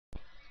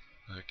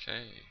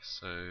Okay,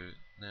 so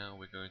now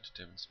we're going to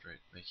demonstrate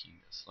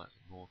making a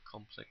slightly more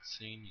complex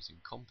scene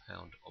using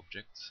compound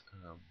objects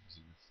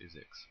using the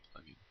Physx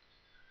plugin.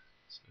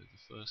 So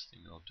the first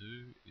thing I'll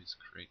do is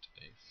create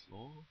a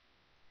floor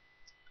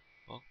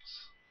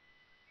box.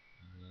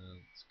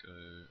 Let's go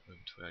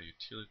over to our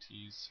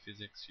utilities,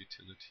 Physx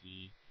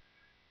utility.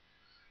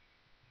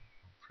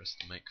 I'll press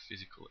the make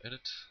physical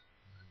edit.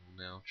 I will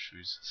now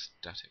choose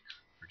static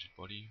rigid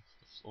body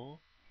for the floor.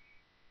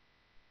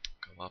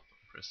 Go up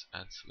and press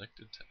add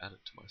selected to add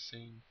it to my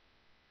scene.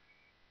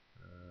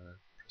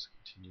 Press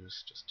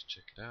continuous just to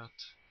check it out.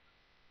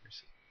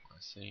 Reset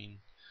my scene.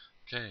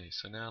 Okay,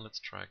 so now let's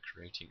try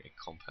creating a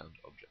compound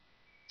object.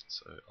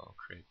 So I'll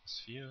create a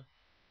sphere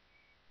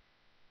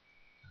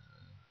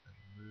and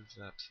move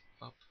that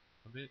up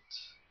a bit,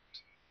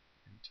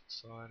 to the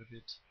side a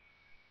bit.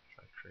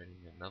 Try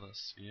creating another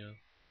sphere.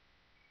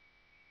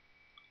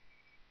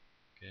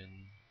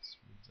 Again, let's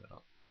move that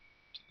up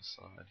to the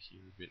side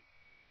here a bit,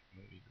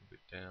 maybe a little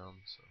bit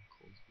down, so it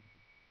causes a bit of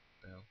a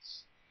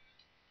bounce.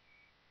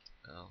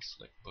 I'll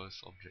select both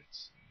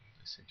objects.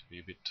 They seem to be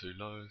a bit too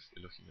low. If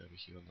we're looking over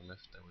here on the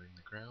left, they were in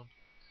the ground.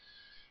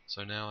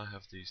 So now I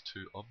have these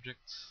two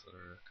objects that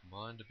are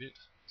combined a bit,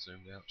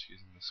 zoomed out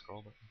using the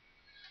scroll button,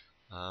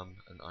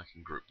 and I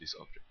can group these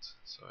objects.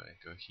 So I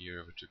go here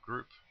over to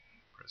group,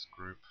 press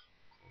group,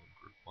 call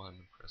group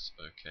 1, press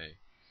OK.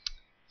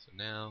 So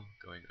now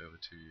going over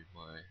to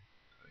my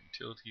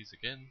utilities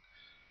again,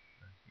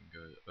 I can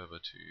go over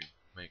to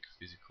make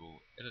physical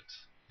edit.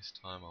 This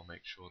time I'll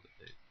make sure that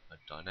they're a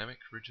dynamic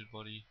rigid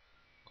body.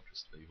 I'll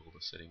just leave all the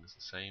settings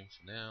the same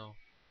for now,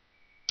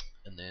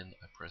 and then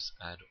I press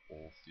add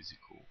all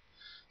physical.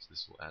 So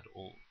this will add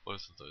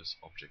both of those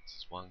objects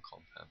as one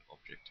compound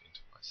object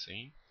into my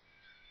scene,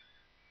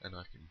 and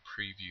I can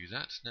preview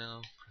that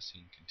now,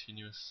 pressing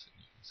continuous, and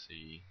you can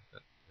see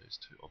that those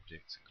two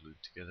objects are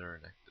glued together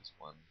and act as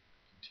one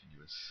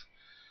continuous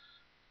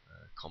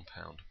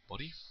compound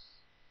body.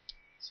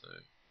 So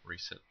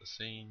reset the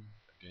scene,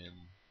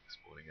 again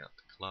exporting out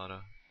to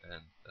COLLADA,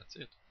 and that's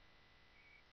it.